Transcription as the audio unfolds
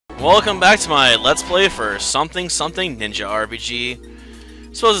Welcome back to my Let's Play for Something Something Ninja RPG.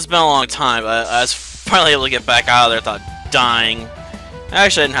 I suppose it's been a long time, but I was finally able to get back out of there without dying.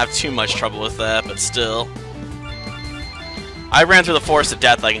 Actually, I didn't have too much trouble with that, but still. I ran through the forest to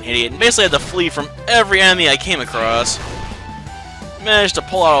death like an idiot, and basically had to flee from every enemy I came across. Managed to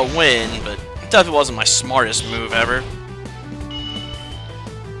pull out a win, but it definitely wasn't my smartest move ever.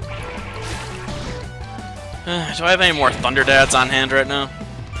 Do I have any more Thunder Dads on hand right now?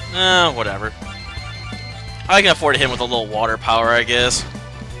 Whatever. I can afford to hit him with a little water power, I guess.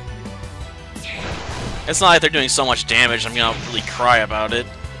 It's not like they're doing so much damage, I'm gonna really cry about it.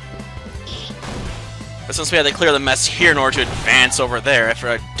 But since we had to clear the mess here in order to advance over there, I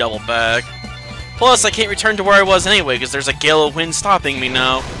figured I'd double back. Plus, I can't return to where I was anyway, because there's a gale of wind stopping me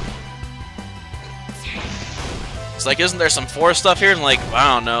now. It's like, isn't there some forest stuff here? And like,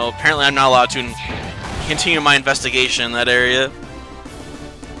 I don't know, apparently I'm not allowed to continue my investigation in that area.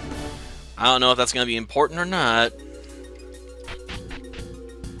 I don't know if that's going to be important or not.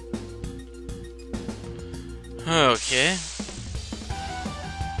 Okay.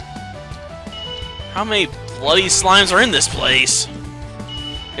 How many bloody slimes are in this place?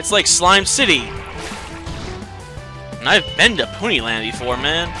 It's like Slime City. And I've been to Ponyland before,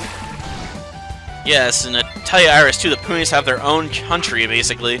 man. Yes, and to tell you, Iris, too, the Poonies have their own country,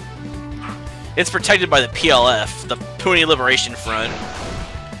 basically. It's protected by the PLF, the Pony Liberation Front.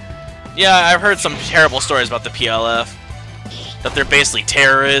 Yeah, I've heard some terrible stories about the PLF. That they're basically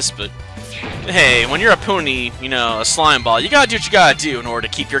terrorists, but hey, when you're a Pony, you know, a slime ball, you gotta do what you gotta do in order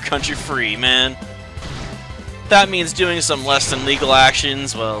to keep your country free, man. That means doing some less than legal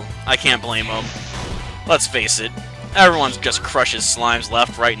actions, well, I can't blame them. Let's face it, everyone just crushes slimes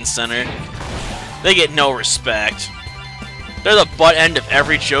left, right, and center. They get no respect. They're the butt end of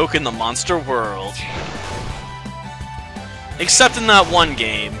every joke in the monster world. Except in that one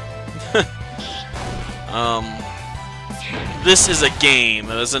game. This is a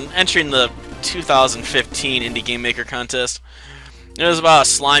game. It was an entry in the 2015 Indie Game Maker contest. It was about a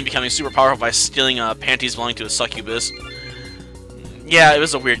slime becoming super powerful by stealing panties belonging to a succubus. Yeah, it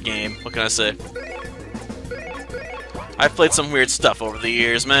was a weird game. What can I say? I've played some weird stuff over the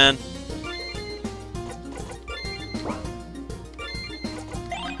years, man.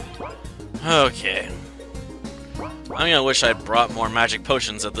 Okay. I'm gonna wish I'd brought more magic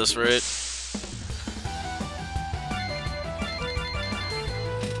potions at this rate.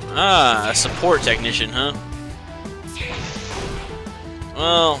 Ah, a support technician, huh?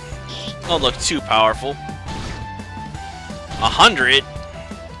 Well, don't look too powerful. 100?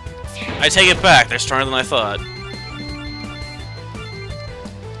 I take it back, they're stronger than I thought.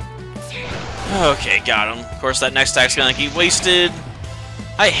 Okay, got him. Of course, that next attack's gonna get wasted.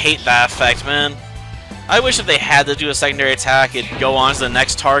 I hate that effect, man. I wish if they had to do a secondary attack, it'd go on to the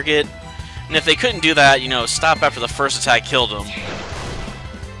next target. And if they couldn't do that, you know, stop after the first attack killed them.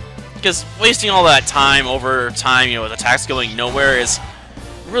 Because wasting all that time over time, you know, with attacks going nowhere is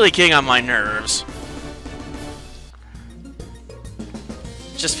really getting on my nerves.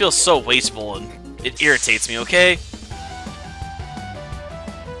 It just feels so wasteful and it irritates me, okay?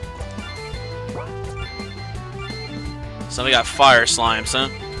 So we got fire slimes, huh?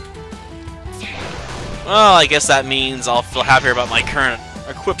 Well, I guess that means I'll feel happier about my current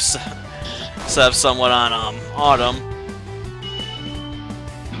equip setup somewhat on Autumn.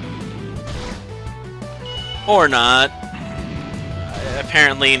 Or not.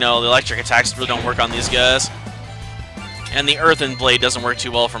 Apparently, no, the electric attacks really don't work on these guys. And the Earthen Blade doesn't work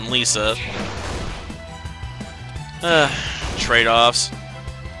too well from Lisa. Trade-offs.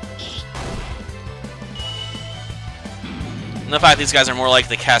 And the fact these guys are more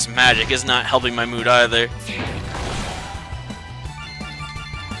likely to cast magic is not helping my mood either.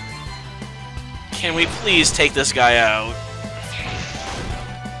 Can we please take this guy out?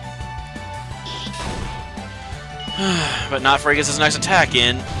 But not before he gets his next attack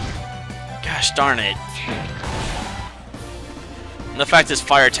in. Gosh darn it. And the fact his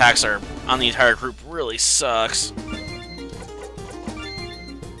fire attacks are on the entire group really sucks.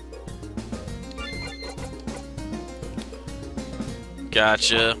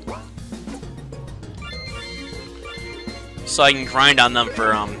 Gotcha. So I can grind on them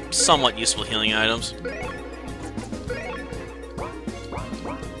for somewhat useful healing items.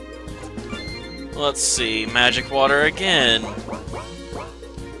 Let's see, magic water again.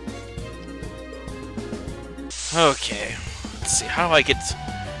 Okay, let's see, how do I get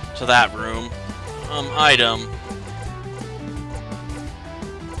to that room? Item.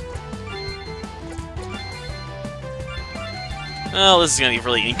 Well, this is gonna be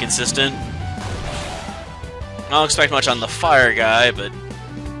really inconsistent. I don't expect much on the fire guy, but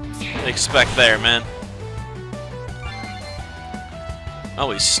Expect there, man.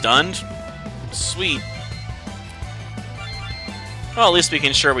 Oh, he's stunned? Sweet. Well, at least we can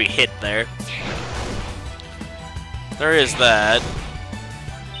ensure we hit there. There is that.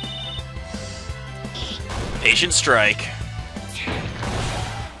 Patient strike.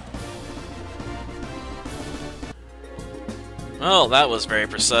 Well, that was very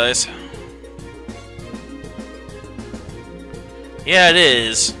precise. Yeah, it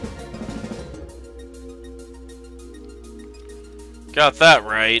is. Got that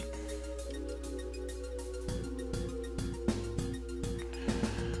right.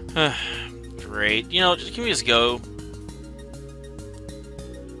 Great. You know, can we just go?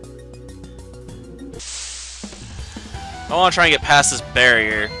 I want to try and get past this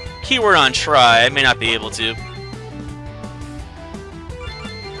barrier. Keyword on try. I may not be able to.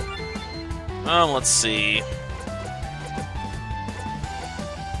 Let's see.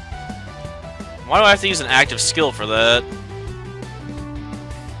 Why do I have to use an active skill for that?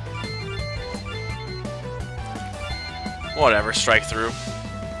 Whatever, strike through.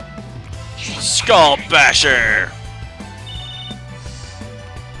 Skull Basher!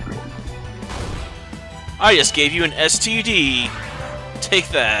 I just gave you an STD. Take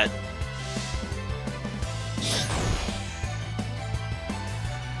that.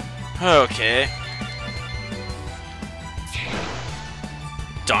 Okay.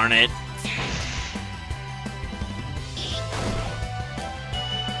 Darn it.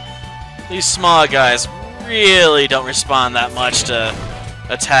 These small guys really don't respond that much to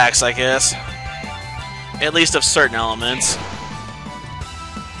attacks, I guess. At least of certain elements.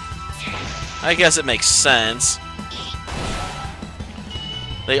 I guess it makes sense.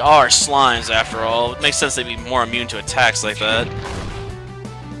 They are slimes, after all. It makes sense they'd be more immune to attacks like that.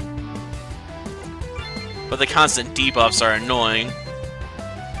 But the constant debuffs are annoying.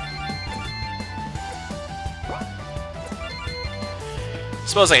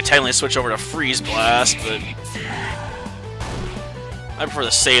 Suppose I could technically switch over to Freeze Blast, but I prefer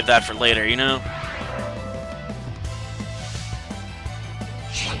to save that for later, you know?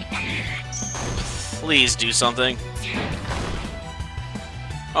 Please do something.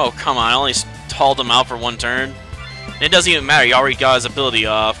 Oh, come on, I only hauled him out for one turn. And it doesn't even matter, he already got his ability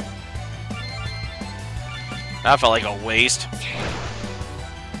off. That felt like a waste.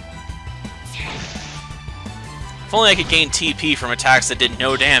 If only I could gain TP from attacks that did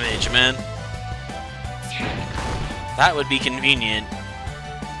no damage, man. That would be convenient.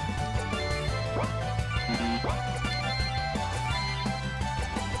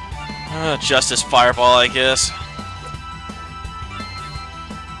 Justice Fireball, I guess.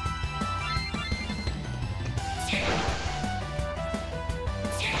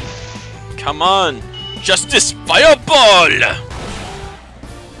 Come on! Justice Fireball!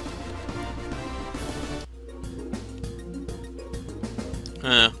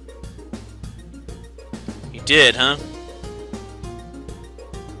 Huh. You did, huh?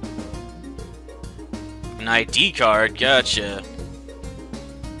 An ID card, gotcha.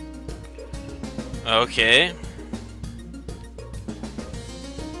 Okay.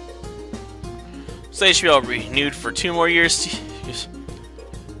 So they should be all renewed for 2 more years,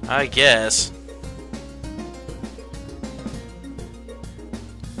 I guess.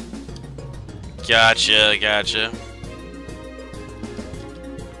 Gotcha, gotcha.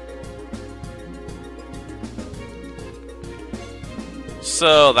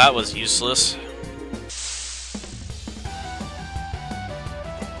 So that was useless.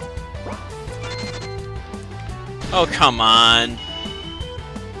 Oh, come on.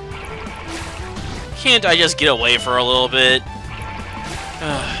 Can't I just get away for a little bit?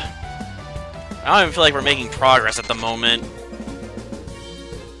 I don't even feel like we're making progress at the moment.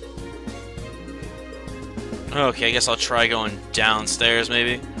 Okay, I guess I'll try going downstairs,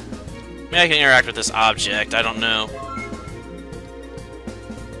 maybe. Maybe I can interact with this object, I don't know.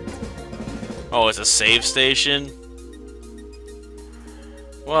 Oh, it's a save station?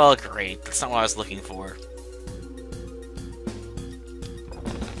 Well, great. That's not what I was looking for.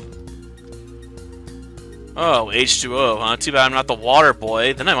 Oh, H2O, huh? Too bad I'm not the water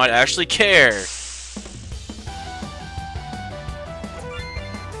boy. Then I might actually care.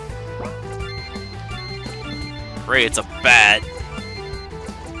 Great, it's a bat.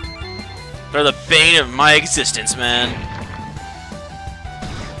 They're the bane of my existence, man.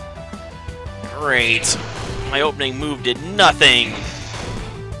 Great. My opening move did nothing.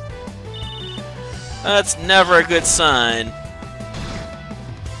 That's never a good sign.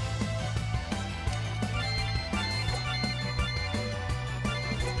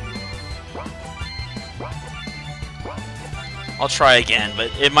 I'll try again,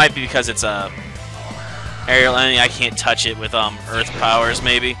 but it might be because it's a aerial enemy. I can't touch it with earth powers,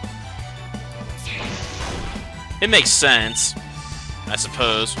 maybe. It makes sense, I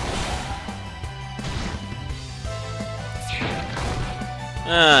suppose.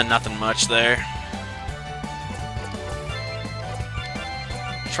 Nothing much there.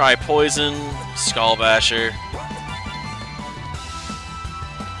 Try poison, skull basher.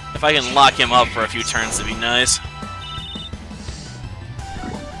 If I can lock him up for a few turns, that'd be nice.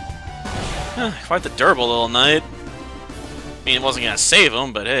 Quite the durable little knight. I mean, it wasn't gonna save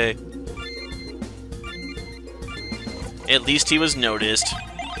him, but hey. At least he was noticed.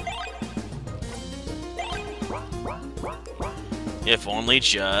 If only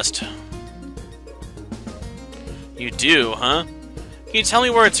just. You do, huh? Can you tell me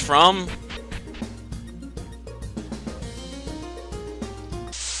where it's from?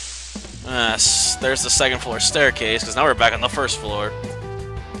 There's the second floor staircase, because now we're back on the first floor.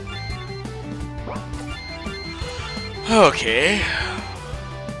 Okay.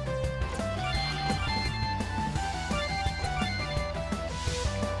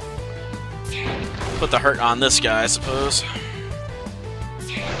 Put the hurt on this guy, I suppose.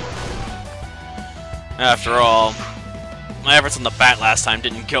 After all, my efforts on the bat last time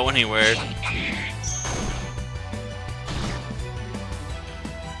didn't go anywhere.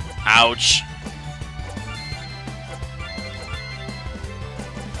 Ouch.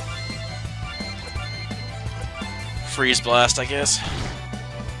 Freeze blast, I guess.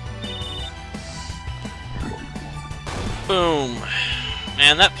 Boom.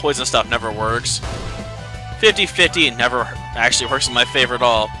 Man, that poison stuff never works. 50-50, it never actually works in my favor at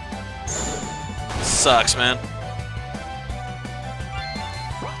all. Sucks, man.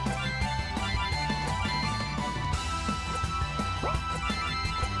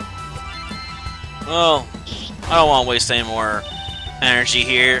 Well, I don't want to waste any more energy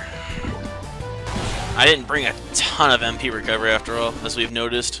here. I didn't bring a ton of MP recovery after all, as we've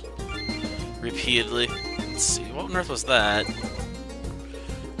noticed repeatedly. Let's see, what on earth was that?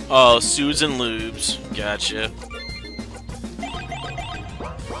 Oh, Suds and Lubes. Gotcha.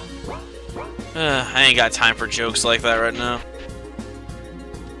 I ain't got time for jokes like that right now.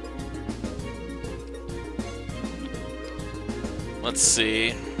 Let's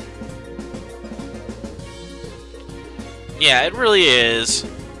see. Yeah, it really is.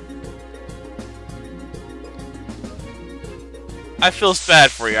 I feel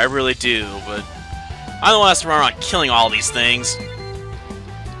bad for you, I really do, but I don't want us to run around killing all these things.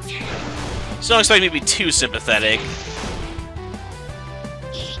 So don't expect me to be too sympathetic.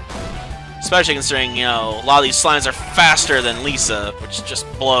 Especially considering, you know, a lot of these slimes are faster than Lisa, which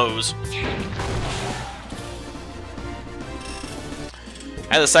just blows.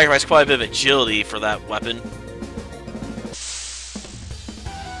 I had to sacrifice quite a bit of agility for that weapon.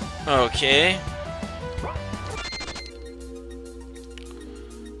 Okay.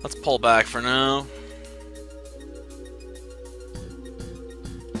 Let's pull back for now.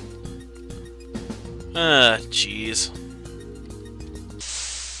 Jeez.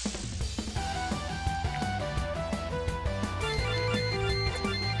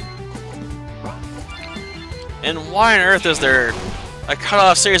 And why on earth is there a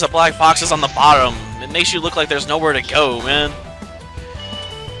cut-off series of black boxes on the bottom? It makes you look like there's nowhere to go, man.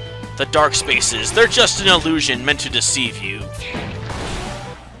 The dark spaces, they're just an illusion meant to deceive you.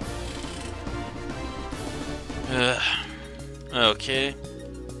 Okay.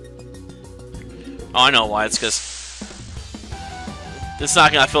 Oh, I know why. It's because it's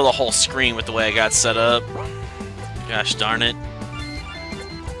not gonna fill the whole screen with the way I got set up. Gosh darn it.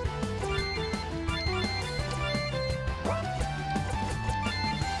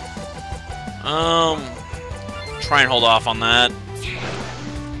 Try and hold off on that.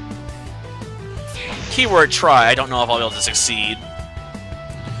 Keyword try. I don't know if I'll be able to succeed.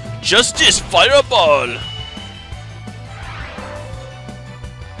 Justice Fireball!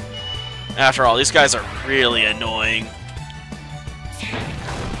 After all, these guys are really annoying.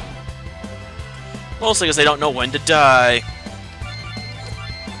 Mostly because they don't know when to die.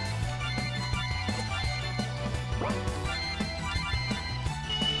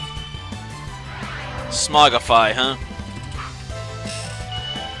 Smogify, huh?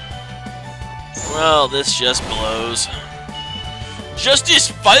 Well, this just blows. Justice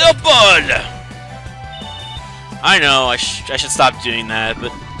Fireball! I know, I should stop doing that,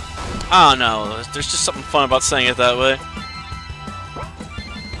 but I don't know. There's just something fun about saying it that way.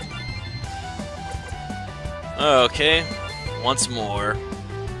 Okay, once more.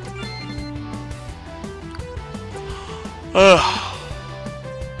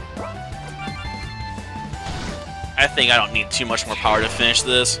 I think I don't need too much more power to finish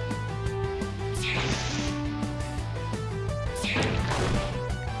this.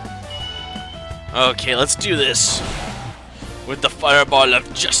 Okay, let's do this. With the fireball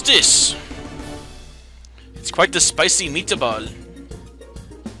of justice. It's quite the spicy meatball.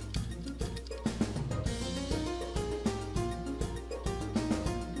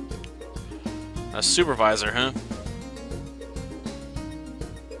 A supervisor, huh?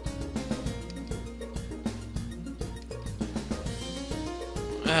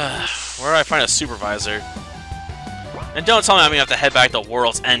 Where do I find a supervisor? And don't tell me I'm gonna have to head back to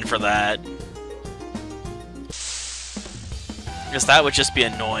World's End for that. Because that would just be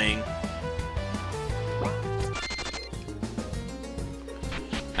annoying.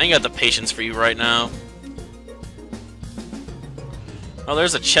 I ain't got the patience for you right now. Oh,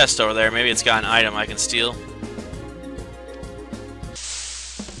 there's a chest over there. Maybe it's got an item I can steal.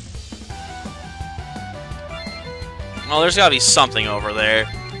 Oh, there's gotta be something over there.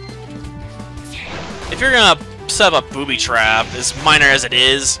 If you're gonna set up a booby trap, as minor as it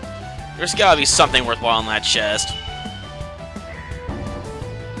is, there's gotta be something worthwhile in that chest.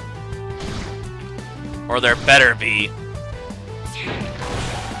 Or there better be.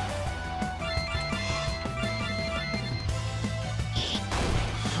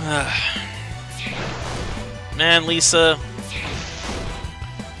 Man, Lisa,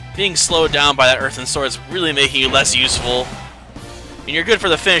 being slowed down by that earthen sword is really making you less useful. I mean, you're good for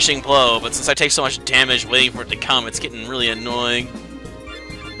the finishing blow, but since I take so much damage waiting for it to come, it's getting really annoying.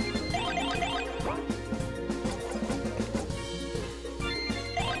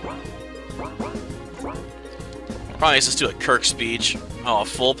 Probably just do a Kirk speech. Oh, a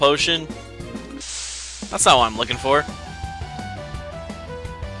full potion? That's not what I'm looking for.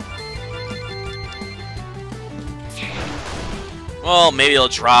 Well, maybe it'll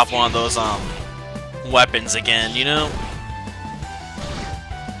drop one of those, weapons again, you know?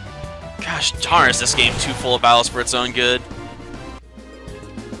 Gosh darn, is this game too full of battles for its own good?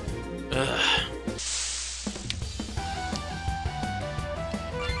 Ugh.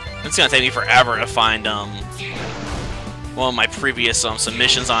 It's gonna take me forever to find, one of my previous,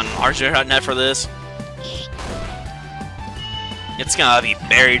 submissions on RJ.net for this. It's gonna be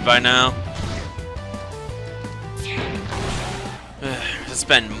buried by now. It's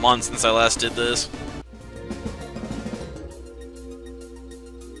been months since I last did this.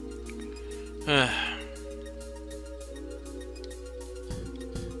 I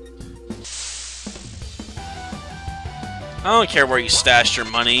don't care where you stashed your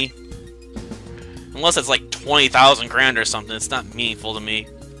money. Unless it's like 20,000 grand or something, it's not meaningful to me.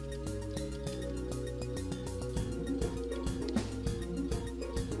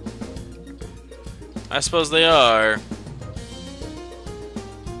 I suppose they are.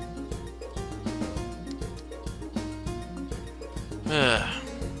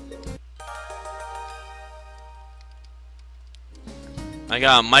 I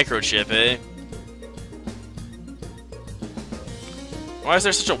got a microchip, eh? Why is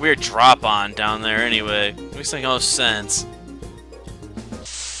there such a weird drop-on down there anyway? It makes no sense.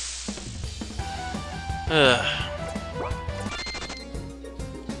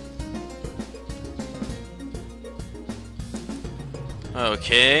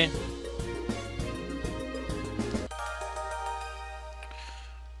 Okay.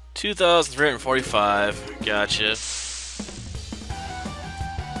 $2,345. Gotcha.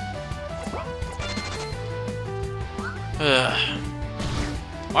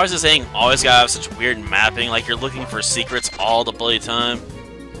 Why is this thing always gotta have such weird mapping, like you're looking for secrets all the bloody time?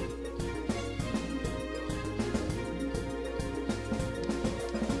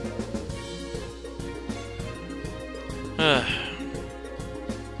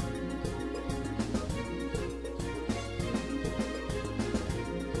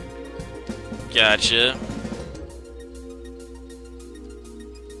 Gotcha.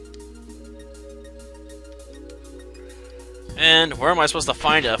 And where am I supposed to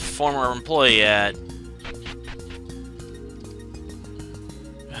find a former employee at?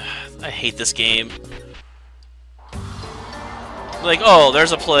 I hate this game. Like, oh,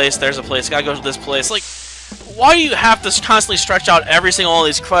 there's a place, gotta go to this place. Like, why do you have to constantly stretch out every single one of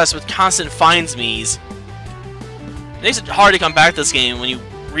these quests with constant finds me's? It makes it hard to come back to this game when you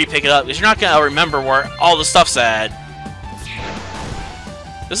re-pick it up, because you're not gonna remember where all the stuff's at.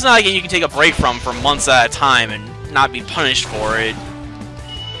 This is not a game you can take a break from for months at a time and not be punished for it.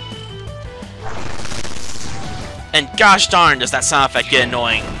 And gosh darn, does that sound effect get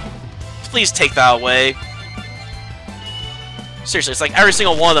annoying. Please take that away. Seriously, it's like every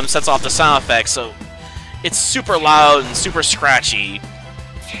single one of them sets off the sound effect, so it's super loud and super scratchy.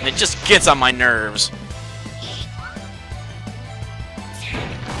 And it just gets on my nerves.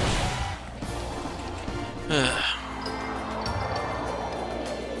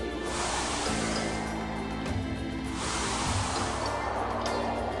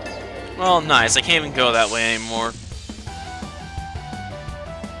 Well, nice. I can't even go that way anymore.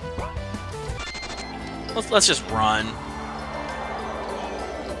 Let's just run.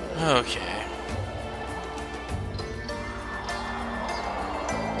 Okay.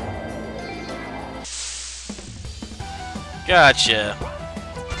 Gotcha.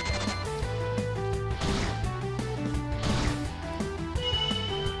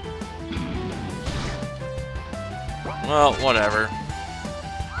 Well, whatever.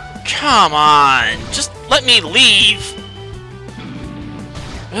 Come on! Just let me leave!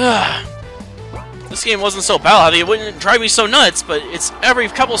 Ugh. This game wasn't so battle-heavy, it wouldn't drive me so nuts, but it's every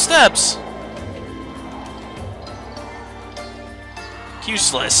couple steps.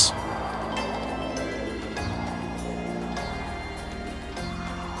 Useless.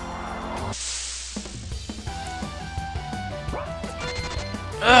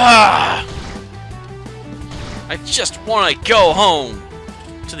 Ugh. I just want to go home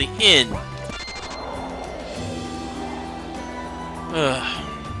to the inn. Ugh.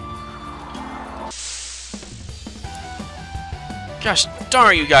 Gosh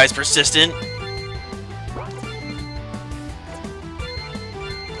darn, you guys persistent.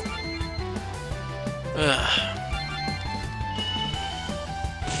 Ugh.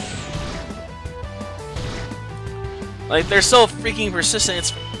 Like, they're so freaking persistent,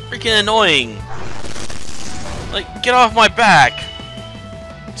 it's freaking annoying. Like, get off my back.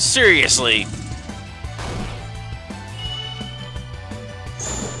 Seriously.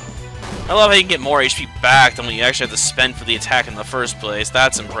 I love how you can get more HP back than what you actually have to spend for the attack in the first place.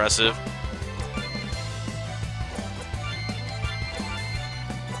 That's impressive.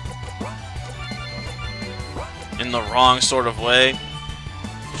 In the wrong sort of way.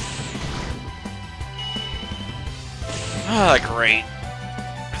 Ah, great.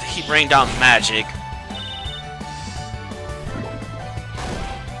 They keep raining down magic.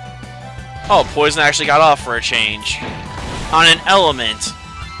 Oh, poison actually got off for a change. On an element.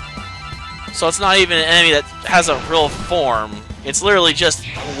 So it's not even an enemy that has a real form. It's literally just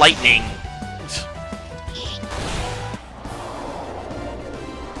lightning.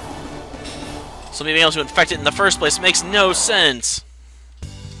 So being able to infect it in the first place makes no sense.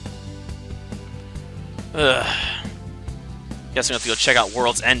 Ugh. Guess we have to go check out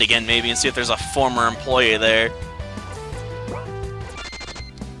World's End again, maybe, and see if there's a former employee there.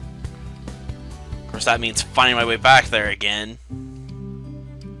 Of course, that means finding my way back there again.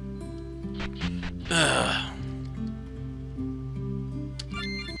 Ugh.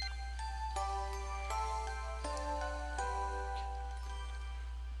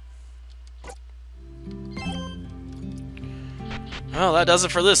 Well, that does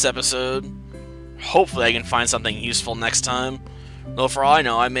it for this episode. Hopefully I can find something useful next time. Though for all I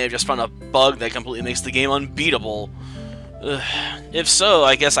know, I may have just found a bug that completely makes the game unbeatable. If so,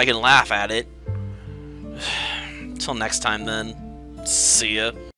 I guess I can laugh at it. Till next time then. See ya.